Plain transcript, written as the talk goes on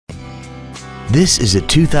This is a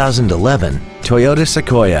 2011 Toyota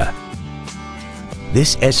Sequoia.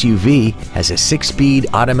 This SUV has a 6-speed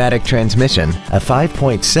automatic transmission, a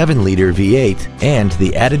 5.7-liter V8, and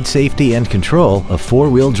the added safety and control of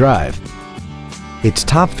 4-wheel drive. Its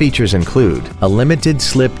top features include a limited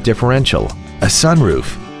slip differential, a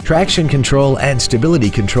sunroof, traction control and stability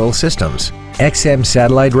control systems, XM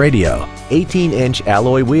satellite radio, 18-inch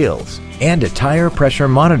alloy wheels, and a tire pressure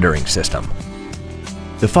monitoring system.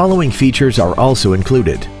 The following features are also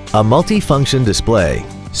included: a multi-function display,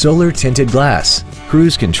 solar tinted glass,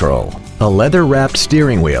 cruise control, a leather-wrapped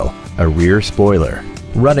steering wheel, a rear spoiler,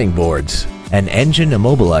 running boards, an engine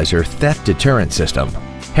immobilizer theft deterrent system,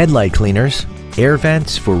 headlight cleaners, air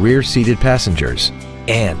vents for rear-seated passengers,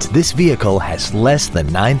 and this vehicle has less than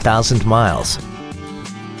 9,000 miles.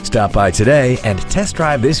 Stop by today and test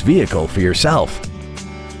drive this vehicle for yourself.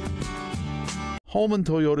 Holman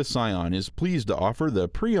Toyota Scion is pleased to offer the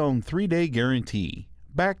pre-owned 3-day guarantee.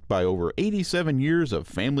 Backed by over 87 years of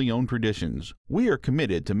family-owned traditions, we are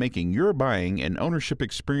committed to making your buying and ownership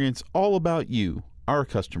experience all about you, our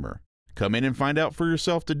customer. Come in and find out for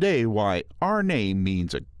yourself today why our name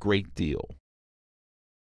means a great deal.